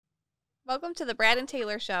Welcome to the Brad and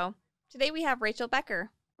Taylor Show. Today we have Rachel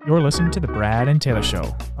Becker. You're listening to The Brad and Taylor Show,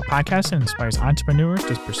 a podcast that inspires entrepreneurs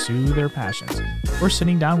to pursue their passions. We're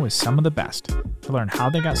sitting down with some of the best to learn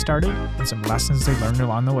how they got started and some lessons they learned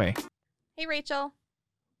along the way. Hey, Rachel.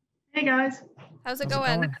 Hey, guys. How's it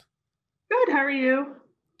going? Good. How are you?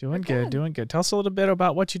 Doing good. Tell us a little bit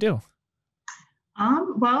about what you do.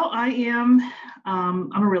 Well, I am,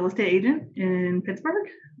 I'm a real estate agent in Pittsburgh.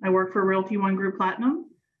 I work for Realty One Group Platinum.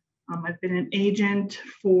 I've been an agent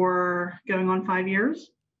for going on 5 years.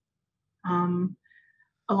 Along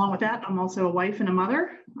with that, I'm also a wife and a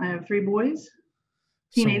mother. I have 3 boys,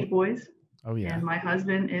 teenage boys. Oh yeah. And my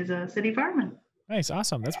husband is a city fireman. Nice.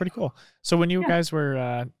 Awesome. That's pretty cool. So when you guys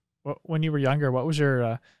were, when you were younger, what was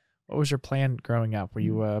your plan growing up? Were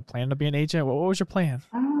you planning to be an agent? What was your plan?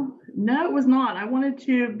 No, it was not. I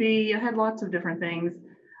had lots of different things.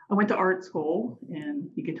 I went to art school, and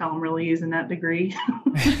you could tell I'm really using that degree.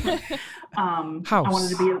 I wanted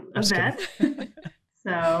to be a vet.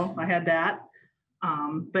 So I had that.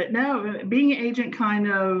 But no, being an agent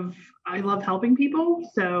I love helping people.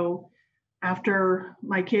 So after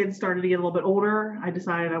my kids started to get a little bit older, I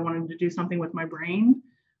decided I wanted to do something with my brain.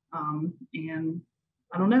 And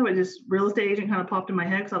I don't know, real estate agent kind of popped in my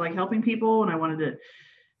head because I like helping people and I wanted to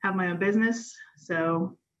have my own business.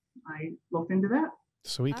 So I looked into that.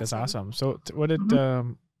 Sweet. That's awesome. So what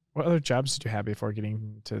other jobs did you have before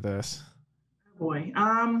getting to this? Boy,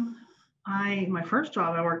 my first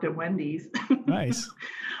job, I worked at Wendy's. Nice.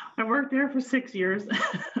 I worked there for 6 years.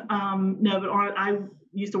 I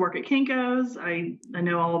used to work at Kinko's. I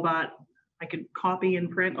know all about, I could copy and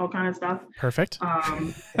print all kind of stuff. Perfect.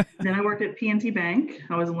 Then I worked at PNC Bank.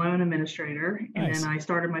 I was a loan administrator. And Nice. Then I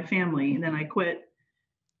started my family. And then I quit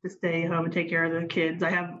to stay home and take care of the kids.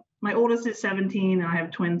 My oldest is 17 and I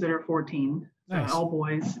have twins that are 14. Nice. All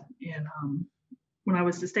boys. And when I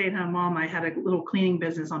was a stay-at-home mom, I had a little cleaning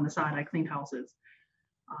business on the side. I cleaned houses.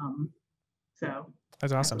 So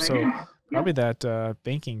that's awesome. So probably that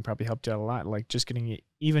banking probably helped you out a lot. Like just getting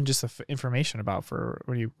even just the information about for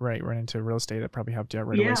when you run into real estate, that probably helped you out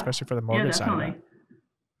right away, especially for the mortgage side of it.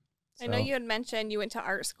 I know you had mentioned you went to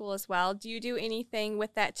art school as well. Do you do anything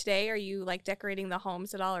with that today? Are you like decorating the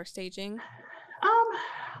homes at all or staging?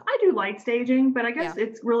 I do light staging, but I guess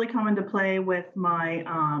it's really come into play with my,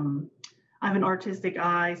 I have an artistic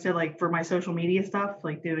eye. So like for my social media stuff,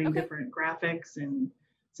 like doing different graphics. And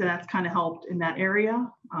so that's kind of helped in that area,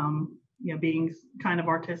 being kind of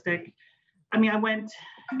artistic. I mean, I went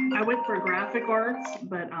for graphic arts,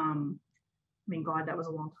 but God, that was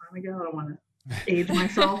a long time ago. I don't want to age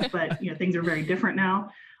myself, but things are very different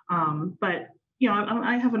now. But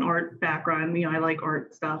I have an art background. I like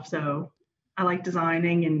art stuff. So I like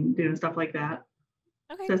designing and doing stuff like that.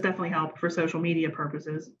 Okay. So it's definitely helped for social media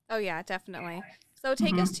purposes. Oh, yeah, definitely. So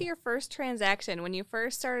take us to your first transaction. When you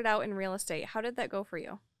first started out in real estate, how did that go for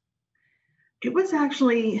you? It was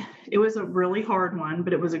a really hard one,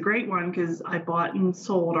 but it was a great one because I bought and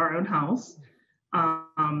sold our own house.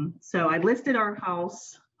 So I listed our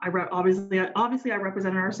house. Obviously I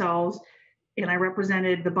represented ourselves and I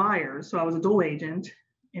represented the buyers. So I was a dual agent.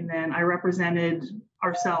 And then I represented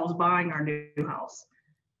ourselves buying our new house.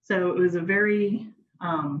 So it was a very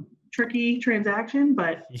tricky transaction,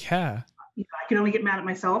 but I could only get mad at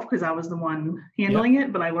myself because I was the one handling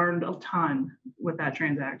it, but I learned a ton with that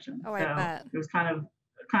transaction. Oh, I bet. It was kind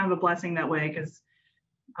of a blessing that way because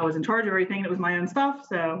I was in charge of everything. And it was my own stuff.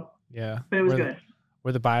 So but it was good.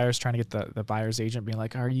 Were the buyers trying to get the buyer's agent being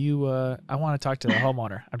like, are you, I want to talk to the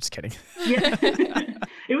homeowner. I'm just kidding. Yeah.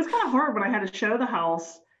 It was kind of hard when I had to show the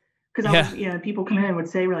house because people come in and would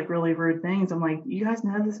say like really rude things. I'm like, you guys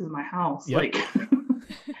know this is my house. Yep. Like,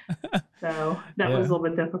 so that was a little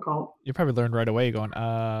bit difficult. You probably learned right away going,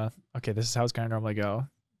 okay, this is how it's going to normally go.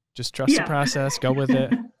 Just trust the process, go with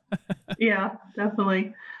it. Yeah,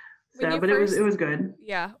 definitely. So, but it was good.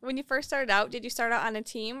 Yeah. When you first started out, did you start out on a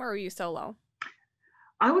team or were you solo?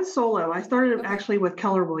 I was solo. I started actually with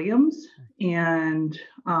Keller Williams, and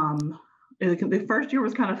the first year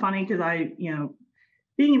was kind of funny because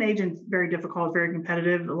being an agent is very difficult, very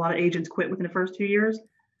competitive. A lot of agents quit within the first 2 years.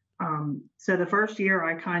 So the first year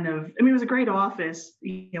it was a great office.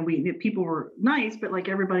 People were nice, but like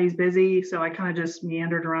everybody's busy. So I kind of just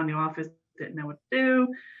meandered around the office, didn't know what to do.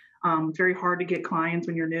 It's very hard to get clients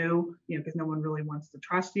when you're new, because no one really wants to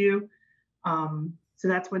trust you. So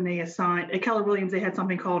that's when they assigned at Keller Williams, they had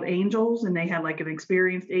something called Angels, and they had like an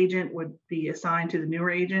experienced agent would be assigned to the newer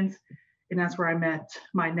agents. And that's where I met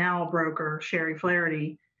my now broker, Sherry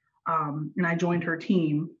Flaherty. And I joined her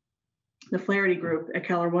team, the Flaherty group at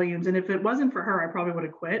Keller Williams. And if it wasn't for her, I probably would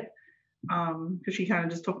have quit because she kind of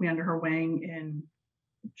just took me under her wing and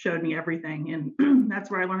showed me everything, and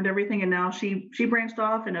that's where I learned everything. And now she branched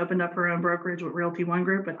off and opened up her own brokerage with Realty One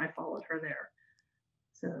Group, and I followed her there.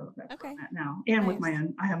 So that's where I'm at now, and with my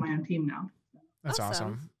own, I have my own team now. That's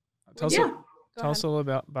awesome. Tell us a little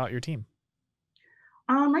bit about your team.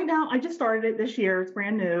 Right now, I just started it this year. It's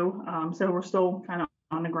brand new, so we're still kind of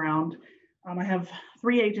on the ground. I have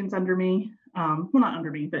 3 agents under me. Well, not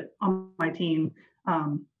under me, but on my team.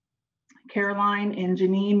 Caroline and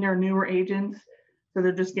Janine, they're newer agents, so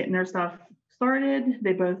they're just getting their stuff started.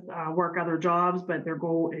 They both work other jobs, but their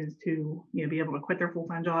goal is to be able to quit their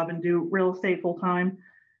full-time job and do real estate full-time.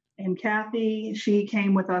 And Kathy, she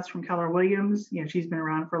came with us from Keller Williams. She's been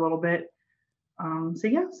around for a little bit.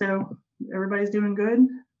 So everybody's doing good,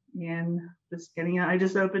 and just getting. I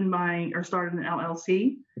just started an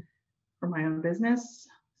LLC for my own business.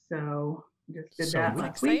 So just did that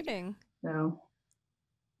last week. Exciting. So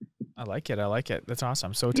I like it. That's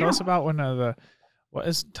awesome. So tell us about one of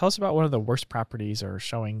the worst properties or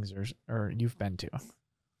showings or you've been to.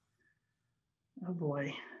 Oh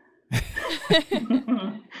boy.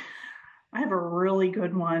 I have a really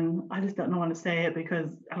good one. I just don't know when to say it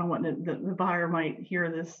because I don't want the buyer might hear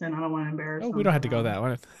this and I don't want to embarrass them. We don't have to go that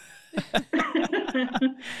way.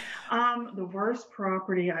 The worst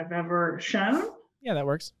property I've ever shown. Yeah, that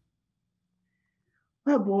works.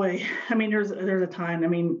 Oh boy. I mean, there's a time. I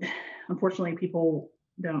mean, unfortunately, people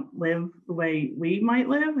don't live the way we might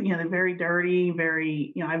live. They're very dirty,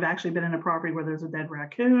 very, I've actually been in a property where there's a dead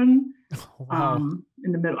raccoon. Wow.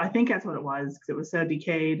 In the middle. I think that's what it was because it was so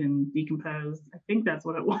decayed and decomposed. I think that's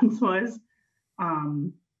what it once was. I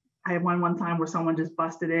had one time where someone just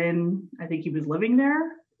busted in. I think he was living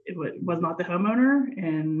there. It was not the homeowner.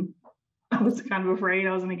 And I was kind of afraid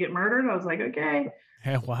I was going to get murdered. I was like, okay.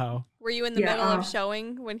 Yeah, wow. Were you in the middle of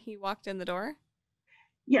showing when he walked in the door?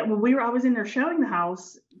 Yeah, well, I was in there showing the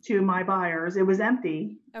house to my buyers. It was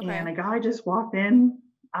empty. Okay. And a guy just walked in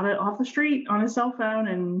off the street on his cell phone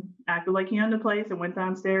and acted like he owned the place and went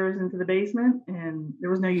downstairs into the basement, and there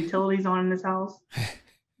was no utilities on in his house.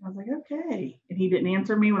 I was like, okay. And he didn't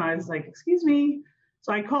answer me when I was like, excuse me.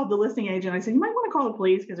 So I called the listing agent. I said, you might want to call the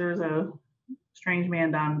police because there's a strange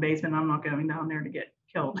man down in the basement. I'm not going down there to get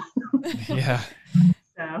killed. Yeah.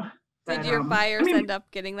 So, did your buyers end up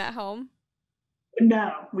getting that home?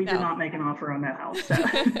 No, we did not make an offer on that house. So.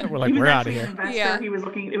 We're like, we're out of here. Yeah. He was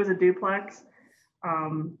looking, it was a duplex.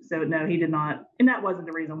 So no, he did not. And that wasn't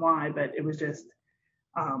the reason why, but it was just,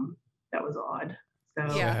 that was odd.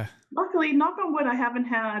 So luckily, knock on wood, I haven't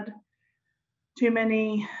had too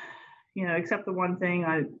many, except the one thing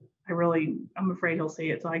I'm afraid he'll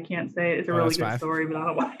see it. So I can't say it. It's a really good story, but I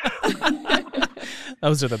don't want to.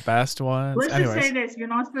 Those are the best ones. Let's just say this. You're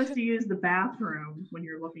not supposed to use the bathroom when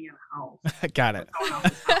you're looking at a house. Got it.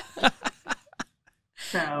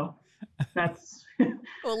 So that's.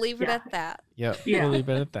 We'll leave it at that. Yep. Yeah. We'll leave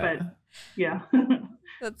it at that. But, yeah.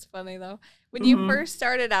 That's funny though. When you first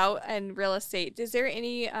started out in real estate, is there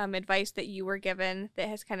any advice that you were given that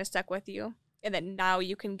has kind of stuck with you and that now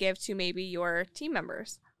you can give to maybe your team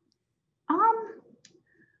members?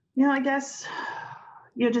 I guess,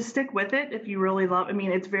 just stick with it if you really love. I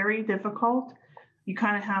mean, it's very difficult. You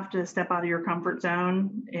kind of have to step out of your comfort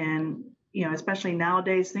zone, and especially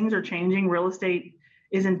nowadays, things are changing. Real estate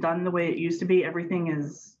isn't done the way it used to be. Everything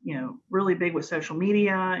is, really big with social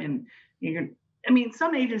media, and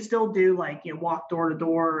some agents still do walk door to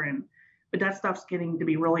door, but that stuff's getting to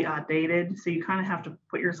be really outdated. So you kind of have to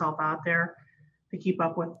put yourself out there to keep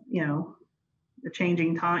up with, the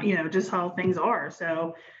changing time, just how things are.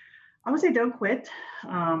 So I would say don't quit.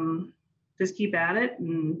 Just keep at it.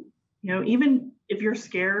 And, even if you're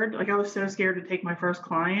scared, I was so scared to take my first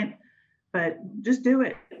client, but just do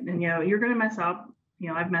it. And, you're going to mess up.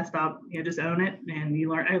 I've messed up, just own it, and you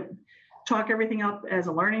learn. I chalk everything up as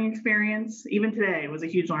a learning experience. Even today was a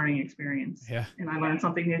huge learning experience. Yeah. And I learned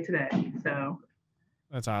something new today. So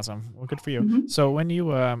that's awesome. Well, good for you. Mm-hmm. So when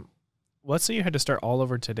you, let's say you had to start all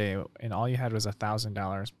over today and all you had was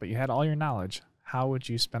 $1,000, but you had all your knowledge, how would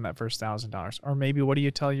you spend that first $1,000? Or maybe what do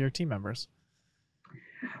you tell your team members?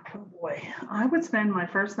 Oh boy, I would spend my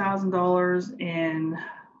first $1,000 in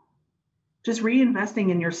just reinvesting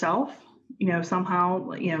in yourself.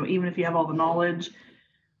 Somehow, even if you have all the knowledge,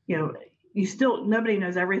 nobody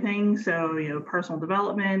knows everything. So, personal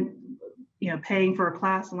development, paying for a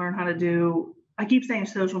class to learn how to do, I keep saying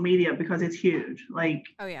social media because it's huge.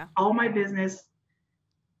 All my business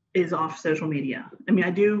is off social media. I mean, I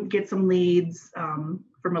do get some leads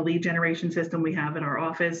from a lead generation system we have at our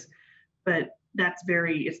office, but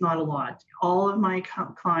it's not a lot. All of my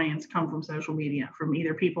clients come from social media, from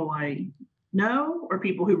either people I know or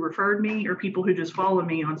people who referred me or people who just follow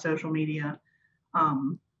me on social media.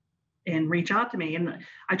 and reach out to me. And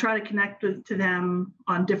I try to connect to them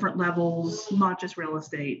on different levels, not just real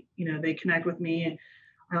estate. They connect with me.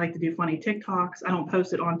 I like to do funny TikToks. I don't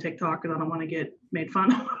post it on TikTok because I don't want to get made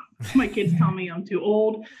fun of. My kids tell me I'm too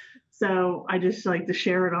old. So I just like to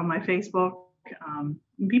share it on my Facebook. And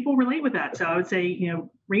people relate with that. So I would say,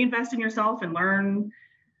 reinvest in yourself and learn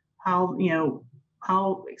how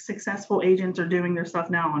successful agents are doing their stuff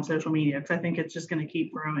now on social media, because I think it's just going to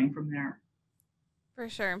keep growing from there. For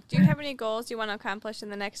sure. Do you have any goals you want to accomplish in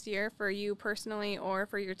the next year for you personally or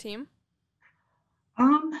for your team?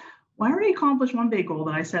 Well, I already accomplished one big goal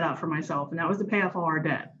that I set out for myself, and that was to pay off all our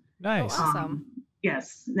debt. Nice. Oh, awesome.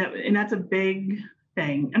 Yes. And that's a big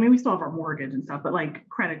thing. I mean, we still have our mortgage and stuff, but like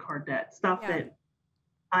credit card debt, stuff that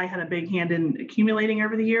I had a big hand in accumulating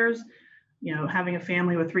over the years. Having a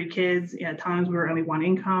family with 3 kids, at times we were only one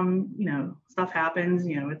income, stuff happens,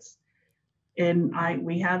 we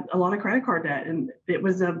had a lot of credit card debt, and it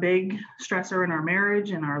was a big stressor in our marriage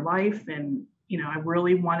and our life. And, I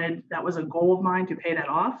really that was a goal of mine to pay that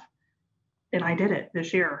off. And I did it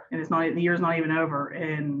this year, and the year's not even over.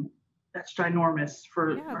 And that's ginormous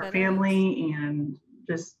for our family and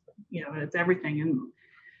just, it's everything. And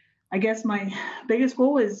I guess my biggest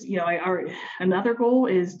goal is, another goal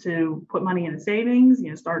is to put money into savings,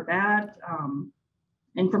 start that.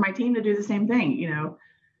 And for my team to do the same thing,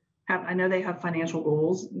 I know they have financial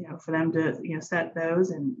goals, for them to, set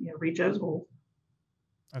those and, reach those goals.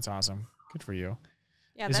 That's awesome. Good for you.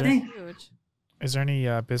 Yeah, that's huge. Is there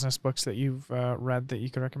any business books that you've read that you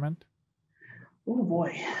could recommend? Oh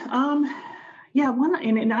boy. Yeah, one,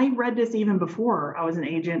 and I read this even before I was an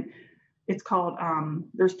agent. It's called,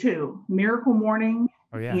 there's 2, Miracle Morning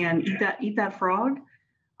and Eat That Frog.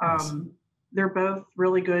 Nice. They're both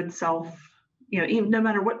really good even no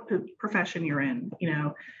matter what profession you're in,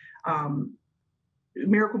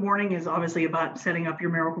 Miracle Morning is obviously about setting up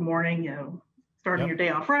your miracle morning, starting your day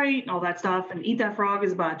off right and all that stuff. And Eat That Frog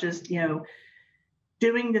is about just,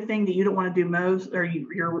 doing the thing that you don't want to do most, or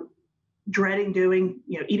you're dreading doing,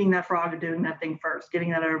 eating that frog or doing that thing first, getting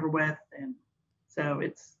that over with. And so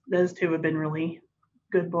those 2 have been really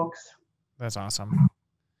good books. That's awesome.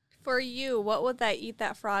 For you, what would that Eat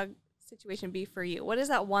That Frog situation be for you? What is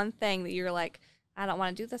that one thing that you're like, I don't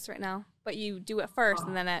want to do this right now, but you do it first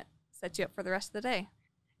and then it sets you up for the rest of the day?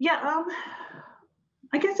 Yeah.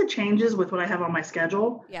 I guess it changes with what I have on my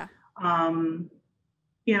schedule. Yeah.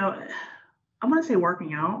 I want to say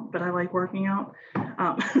working out, but I like working out.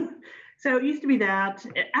 So it used to be that.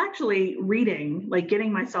 Actually reading, like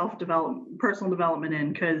getting myself personal development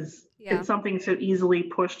in, because it's something so easily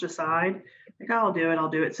pushed aside. Like, oh, I'll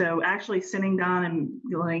do it. So actually sitting down and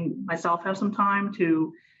letting myself have some time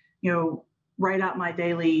to, write out my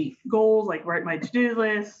daily goals, like write my to-do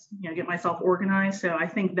list, get myself organized. So I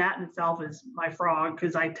think that in itself is my frog,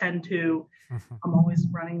 because I tend to, I'm always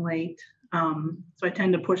running late. So I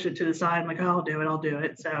tend to push it to the side. I'm like, oh, I'll do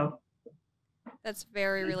it. So that's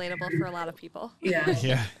very relatable for a lot of people. Yeah.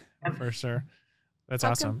 Yeah, for sure. That's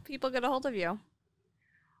awesome. How can people get a hold of you?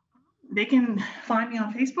 They can find me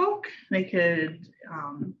on Facebook. They could,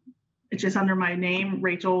 it's just under my name,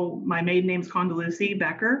 Rachel. My maiden name's Condalucci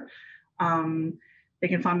Becker. They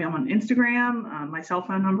can find me on Instagram, my cell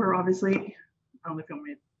phone number, obviously. I don't know if you want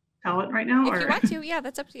me to tell it right now. If you want to,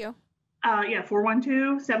 that's up to you.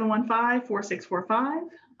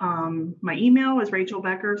 412-715-4645. My email is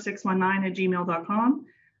rachelbecker619@gmail.com.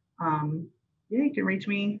 You can reach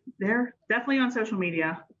me there. Definitely on social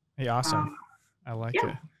media. Hey, awesome. I like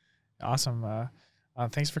it. Awesome.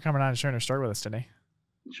 Thanks for coming on and sharing your story with us today.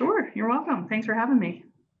 Sure. You're welcome. Thanks for having me.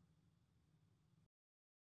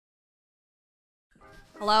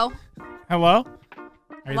 Hello? Hello?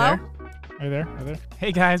 Are you Hello? there? Are you there?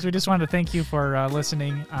 Hey guys, we just wanted to thank you for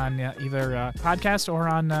listening on either podcast or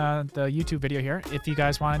on the YouTube video here. If you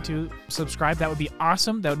guys wanted to subscribe, that would be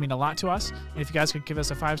awesome. That would mean a lot to us. And if you guys could give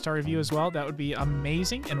us a 5-star review as well, that would be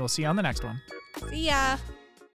amazing. And we'll see you on the next one. See ya.